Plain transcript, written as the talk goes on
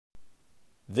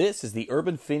This is the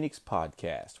Urban Phoenix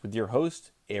Podcast with your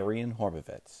host, Arian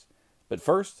Hormovitz. But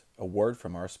first, a word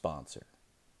from our sponsor.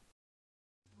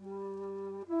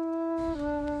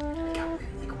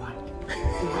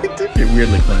 It did get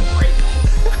weirdly quiet.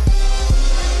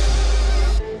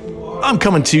 I'm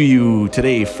coming to you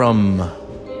today from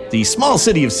the small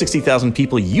city of 60,000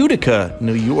 people, Utica,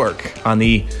 New York, on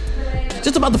the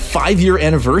just about the 5-year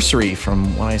anniversary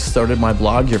from when I started my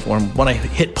blog here, when I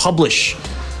hit publish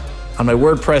on my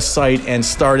WordPress site and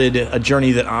started a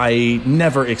journey that I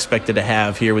never expected to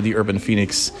have here with the Urban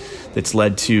Phoenix that's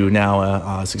led to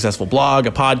now a successful blog,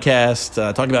 a podcast,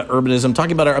 talking about urbanism,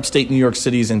 talking about our upstate New York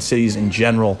cities and cities in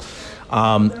general.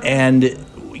 Utica's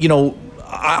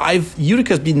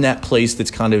been that place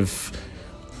that's kind of,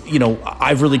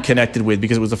 I've really connected with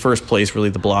because it was the first place really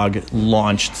the blog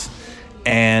launched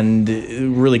and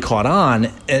really caught on.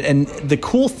 And the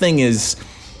cool thing is,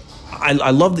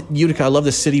 I love Utica, I love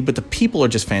the city, but the people are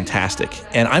just fantastic.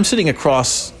 And I'm sitting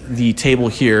across the table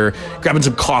here, grabbing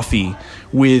some coffee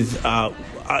with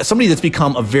somebody that's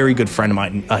become a very good friend of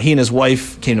mine. He and his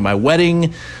wife came to my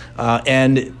wedding,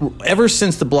 and ever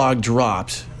since the blog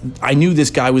dropped, I knew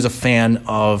this guy was a fan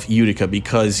of Utica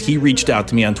because he reached out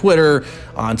to me on Twitter,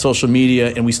 on social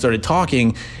media, and we started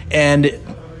talking. And,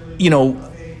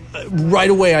 right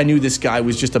away I knew this guy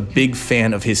was just a big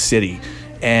fan of his city.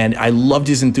 And I loved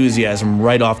his enthusiasm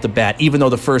right off the bat, even though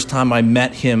the first time I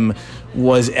met him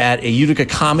was at a Utica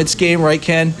Comets game, right,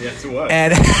 Ken? Yes, it was.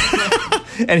 And,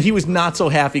 and he was not so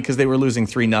happy because they were losing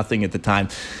 3-0 at the time.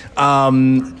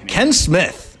 Ken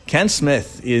Smith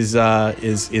is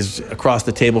across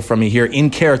the table from me here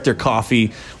in Character Coffee,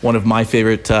 one of my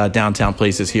favorite downtown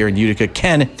places here in Utica.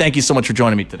 Ken, thank you so much for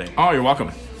joining me today. Oh, you're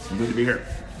welcome. Good to be here.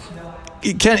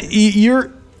 Ken,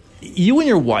 you and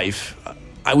your wife,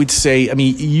 I would say,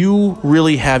 you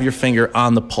really have your finger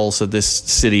on the pulse of this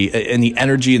city and the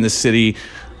energy in the city.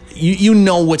 You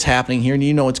know what's happening here and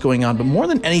you know what's going on, but more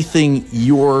than anything,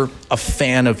 you're a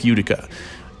fan of Utica.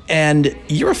 And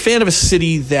you're a fan of a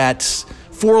city that,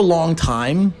 for a long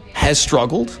time, has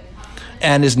struggled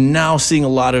and is now seeing a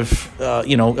lot of,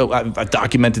 I've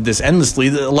documented this endlessly,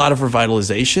 a lot of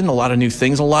revitalization, a lot of new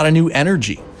things, a lot of new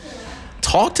energy.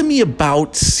 Talk to me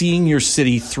about seeing your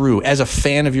city through, as a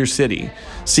fan of your city,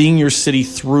 seeing your city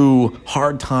through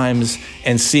hard times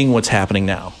and seeing what's happening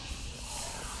now.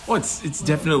 Well, it's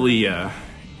definitely,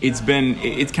 it's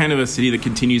kind of a city that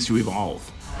continues to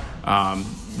evolve.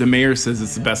 The mayor says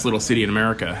it's the best little city in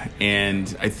America,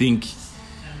 and I think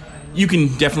you can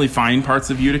definitely find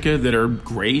parts of Utica that are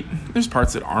great. There's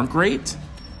parts that aren't great,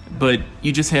 but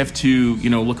you just have to,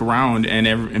 look around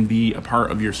and be a part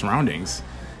of your surroundings.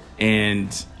 And,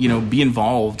 be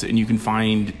involved, and you can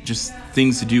find just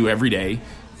things to do every day,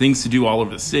 things to do all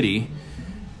over the city.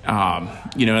 And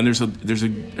there's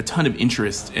a ton of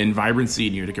interest and vibrancy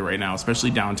in Utica right now,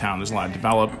 especially downtown. There's a lot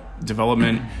of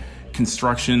development,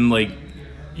 construction,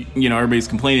 everybody's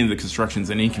complaining that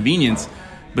construction's an inconvenience,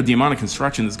 but the amount of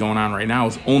construction that's going on right now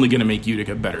is only going to make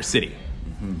Utica a better city.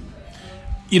 Mm-hmm.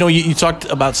 You talked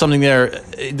about something there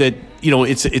that,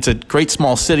 it's a great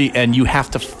small city, and you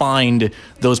have to find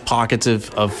those pockets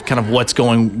of kind of what's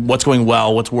going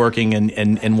well, what's working,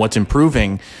 and what's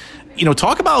improving.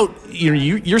 Talk about,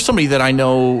 you're somebody that I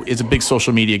know is a big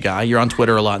social media guy. You're on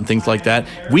Twitter a lot and things like that.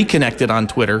 We connected on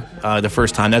Twitter the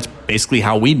first time. That's basically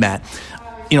how we met.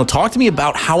 Talk to me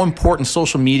about how important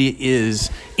social media is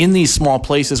in these small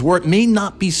places where it may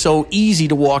not be so easy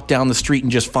to walk down the street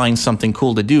and just find something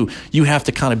cool to do. You have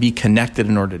to kind of be connected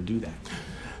in order to do that.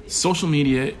 Social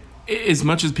media, as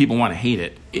much as people want to hate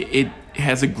it, it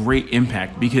has a great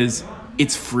impact because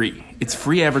it's free. It's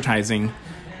free advertising,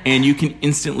 and you can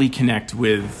instantly connect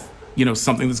with,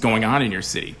 something that's going on in your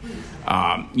city.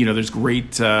 There's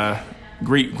great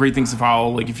things to follow.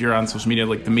 Like if you're on social media,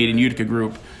 like the Made in Utica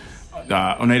group,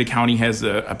 Oneida County has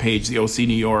a page, the OC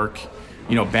New York,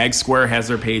 Bag Square has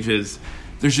their pages.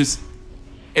 There's just,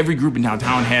 every group in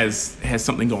downtown has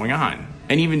something going on.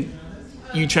 And even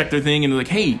you check their thing and they're like,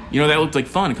 hey, that looked like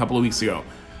fun a couple of weeks ago.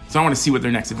 So I want to see what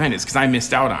their next event is because I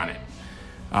missed out on it.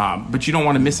 But you don't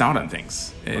want to miss out on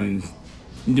things. And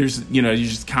there's, you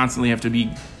just constantly have to be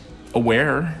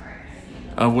aware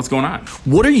of what's going on.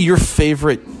 What are your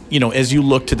favorite, as you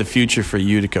look to the future for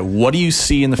Utica, what do you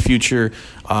see in the future,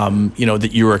 that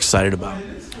you're excited about?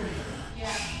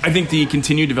 I think the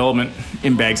continued development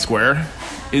in Bag Square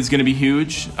is going to be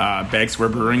huge. Bag Square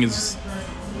Brewing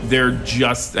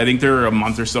I think they're a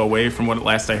month or so away from what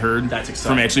last I heard. That's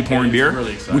exciting. From actually pouring beer,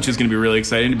 really which is going to be really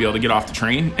exciting to be able to get off the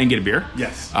train and get a beer.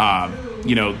 Yes.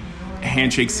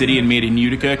 Handshake City and Made in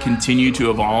Utica continue to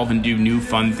evolve and do new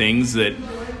fun things that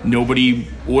nobody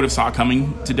would have saw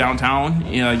coming to downtown,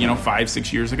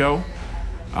 5-6 years ago.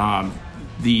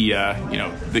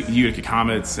 The Utica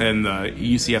Comets and the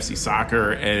UCFC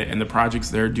soccer and the projects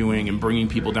they're doing and bringing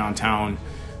people downtown.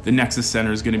 The Nexus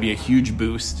Center is going to be a huge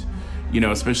boost,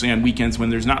 especially on weekends when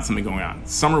there's not something going on.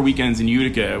 Summer weekends in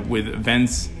Utica with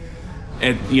events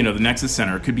at, the Nexus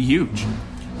Center could be huge.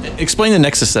 Explain the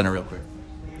Nexus Center real quick.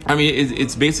 I mean,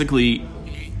 it's basically,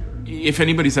 if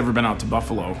anybody's ever been out to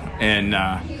Buffalo and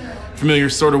familiar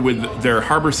sort of with their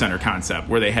Harbor Center concept,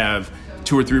 where they have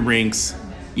 2 or 3 rinks,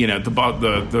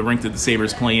 the rink that the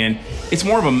Sabres play in, it's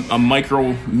more of a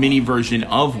micro mini version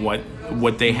of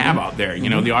what they have out there.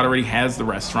 The Auto already has the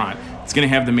restaurant. It's going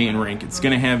to have the main rink. It's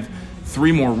going to have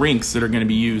 3 more rinks that are going to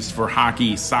be used for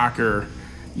hockey, soccer,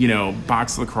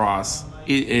 box lacrosse.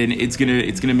 And it's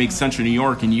gonna make Central New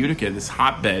York and Utica this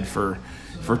hotbed for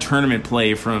tournament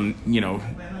play from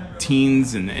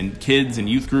teens and kids and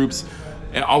youth groups,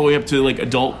 all the way up to like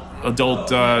adult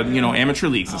amateur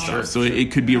leagues and stuff. So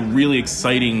it could be a really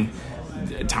exciting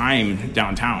time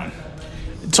downtown.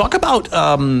 Talk about,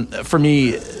 for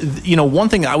me, one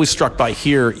thing I was struck by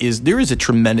here is there is a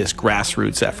tremendous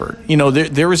grassroots effort.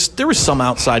 There was some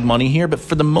outside money here, but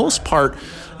for the most part,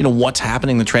 what's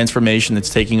happening, the transformation that's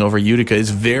taking over Utica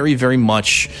is very, very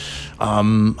much, I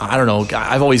don't know,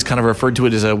 I've always kind of referred to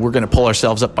it as we're going to pull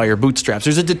ourselves up by our bootstraps.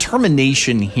 There's a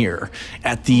determination here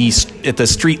at the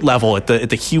street level, at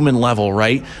the human level,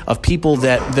 right, of people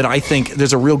that I think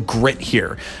there's a real grit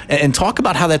here. And talk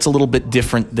about how that's a little bit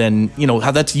different than, how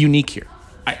that's unique here.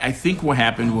 I think what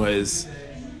happened was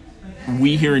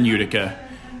we here in Utica,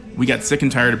 we got sick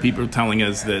and tired of people telling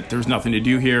us that there's nothing to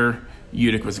do here.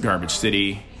 Utica was a garbage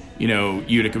city.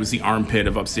 Utica was the armpit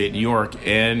of upstate New York.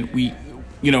 And we,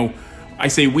 I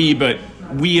say we, but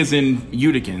we as in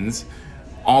Uticans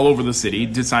all over the city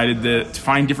decided to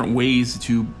find different ways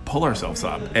to pull ourselves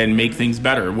up and make things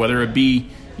better, whether it be,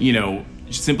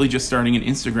 simply just starting an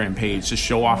Instagram page to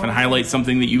show off and highlight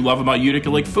something that you love about Utica,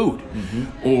 like food,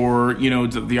 or,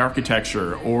 the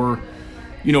architecture, or,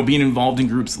 being involved in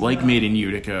groups like Made in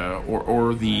Utica,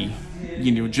 or the,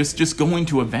 just going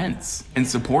to events and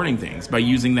supporting things by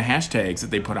using the hashtags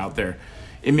that they put out there.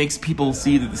 It makes people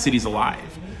see that the city's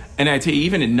alive. And I tell you,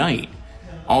 even at night,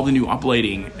 all the new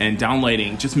uplighting and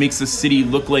downlighting just makes the city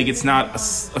look like it's not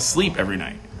asleep every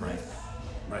night. Right.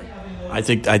 I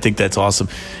think that's awesome.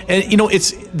 And,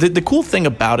 it's the cool thing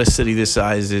about a city this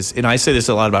size is, and I say this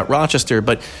a lot about Rochester,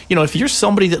 but, if you're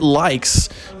somebody that likes,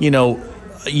 your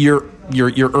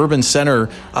urban center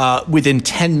within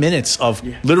 10 minutes of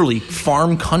literally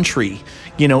farm country,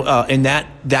 and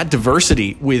that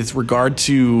diversity with regard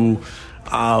to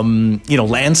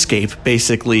landscape,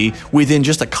 basically within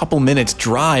just a couple minutes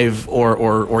drive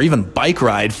or even bike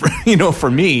ride for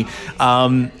me,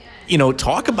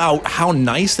 talk about how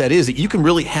nice that is, that you can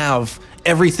really have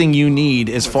everything you need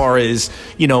as far as,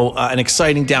 an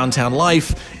exciting downtown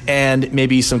life and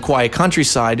maybe some quiet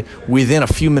countryside within a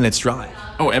few minutes drive.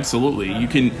 Oh, absolutely. You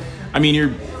can,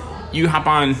 you hop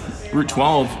on Route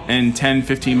 12 and 10,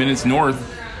 15 minutes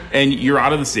north and you're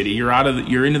out of the city,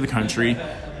 you're into the country.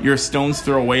 You're a stone's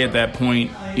throw away at that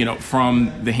point,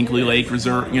 from the Hinckley Lake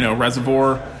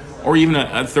reservoir, or even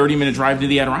a 30-minute drive to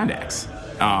the Adirondacks.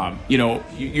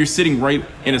 You're sitting right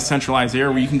in a centralized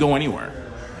area where you can go anywhere.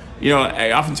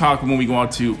 I often talk when we go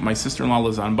out to, my sister-in-law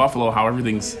lives out in Buffalo, how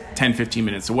everything's 10, 15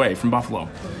 minutes away from Buffalo.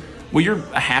 Well, you're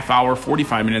a half hour,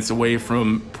 45 minutes away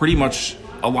from pretty much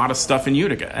a lot of stuff in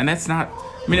Utica. And that's not,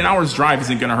 an hour's drive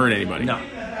isn't going to hurt anybody. No.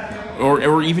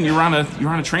 Or even you're on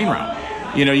a train route.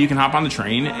 You can hop on the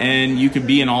train and you could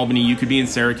be in Albany, you could be in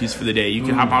Syracuse for the day. You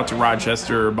could hop out to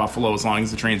Rochester or Buffalo as long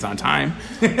as the train's on time,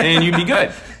 and you'd be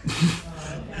good.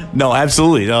 No,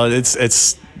 absolutely. No,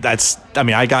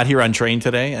 I got here on train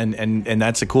today, and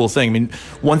that's a cool thing.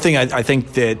 One thing I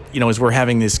think that, as we're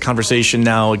having this conversation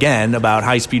now again about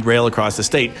high-speed rail across the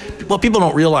state, what people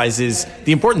don't realize is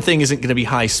the important thing isn't going to be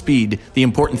high speed. The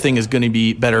important thing is going to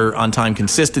be better on-time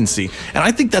consistency. And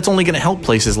I think that's only going to help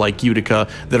places like Utica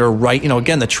that are right,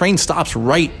 again, the train stops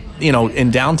right in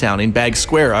downtown, in Bagg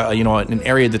Square, an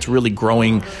area that's really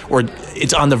growing, or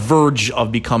it's on the verge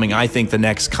of becoming, I think, the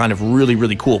next kind of really,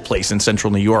 really cool place in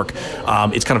central New York.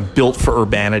 It's kind of built for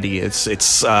urbanity. It's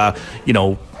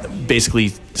basically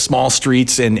small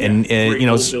streets and you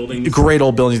know, great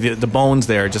old buildings. The bones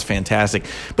there are just fantastic.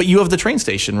 But you have the train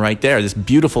station right there, this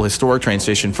beautiful historic train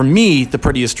station. For me, the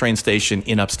prettiest train station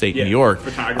in upstate New York.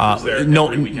 Photographers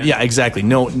there. Yeah, exactly.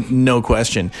 No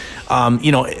question.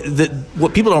 You know,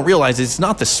 what people don't realize is it's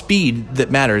not the speed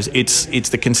that matters. It's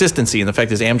the consistency, and the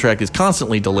fact is Amtrak is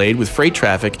constantly delayed with freight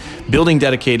traffic. Building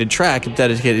dedicated track,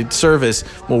 dedicated service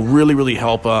will really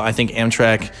help. I think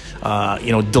Amtrak,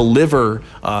 you know, deliver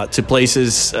to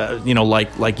places, you know,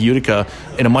 like Utica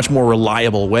in a much more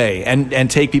reliable way, and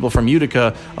take people from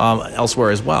Utica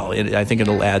elsewhere as well. I think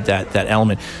it'll add that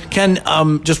element. Ken,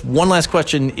 just one last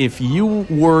question: if you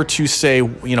were to say,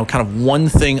 you know, kind of one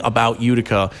thing about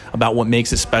Utica, about what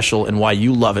makes it special and why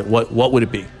you love it, what would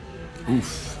it be?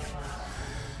 Oof.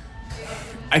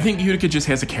 I think Utica just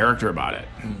has a character about it.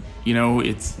 You know,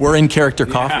 we're in character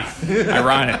coffee. Yeah.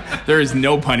 Ironic. There is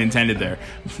no pun intended there,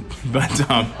 but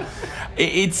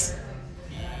it's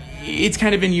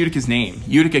kind of in Utica's name.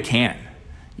 Utica can.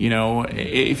 You know,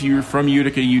 if you're from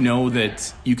Utica, you know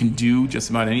that you can do just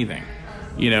about anything.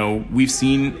 You know, we've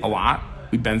seen a lot.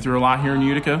 We've been through a lot here in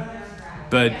Utica,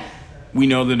 but we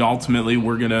know that ultimately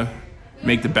we're going to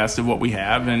make the best of what we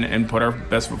have and put our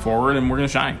best foot forward, and we're going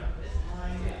to shine.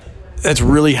 That's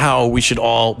really how we should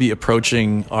all be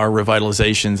approaching our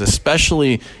revitalizations,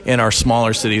 especially in our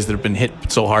smaller cities that have been hit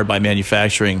so hard by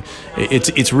manufacturing.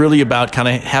 It's really about kind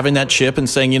of having that chip and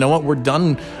saying, you know what, we're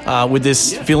done with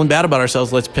this feeling bad about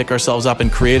ourselves. Let's pick ourselves up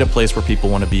and create a place where people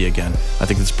want to be again. I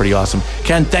think that's pretty awesome.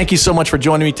 Ken, thank you so much for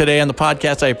joining me today on the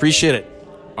podcast. I appreciate it.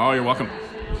 Oh, you're welcome.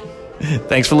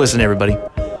 Thanks for listening, everybody.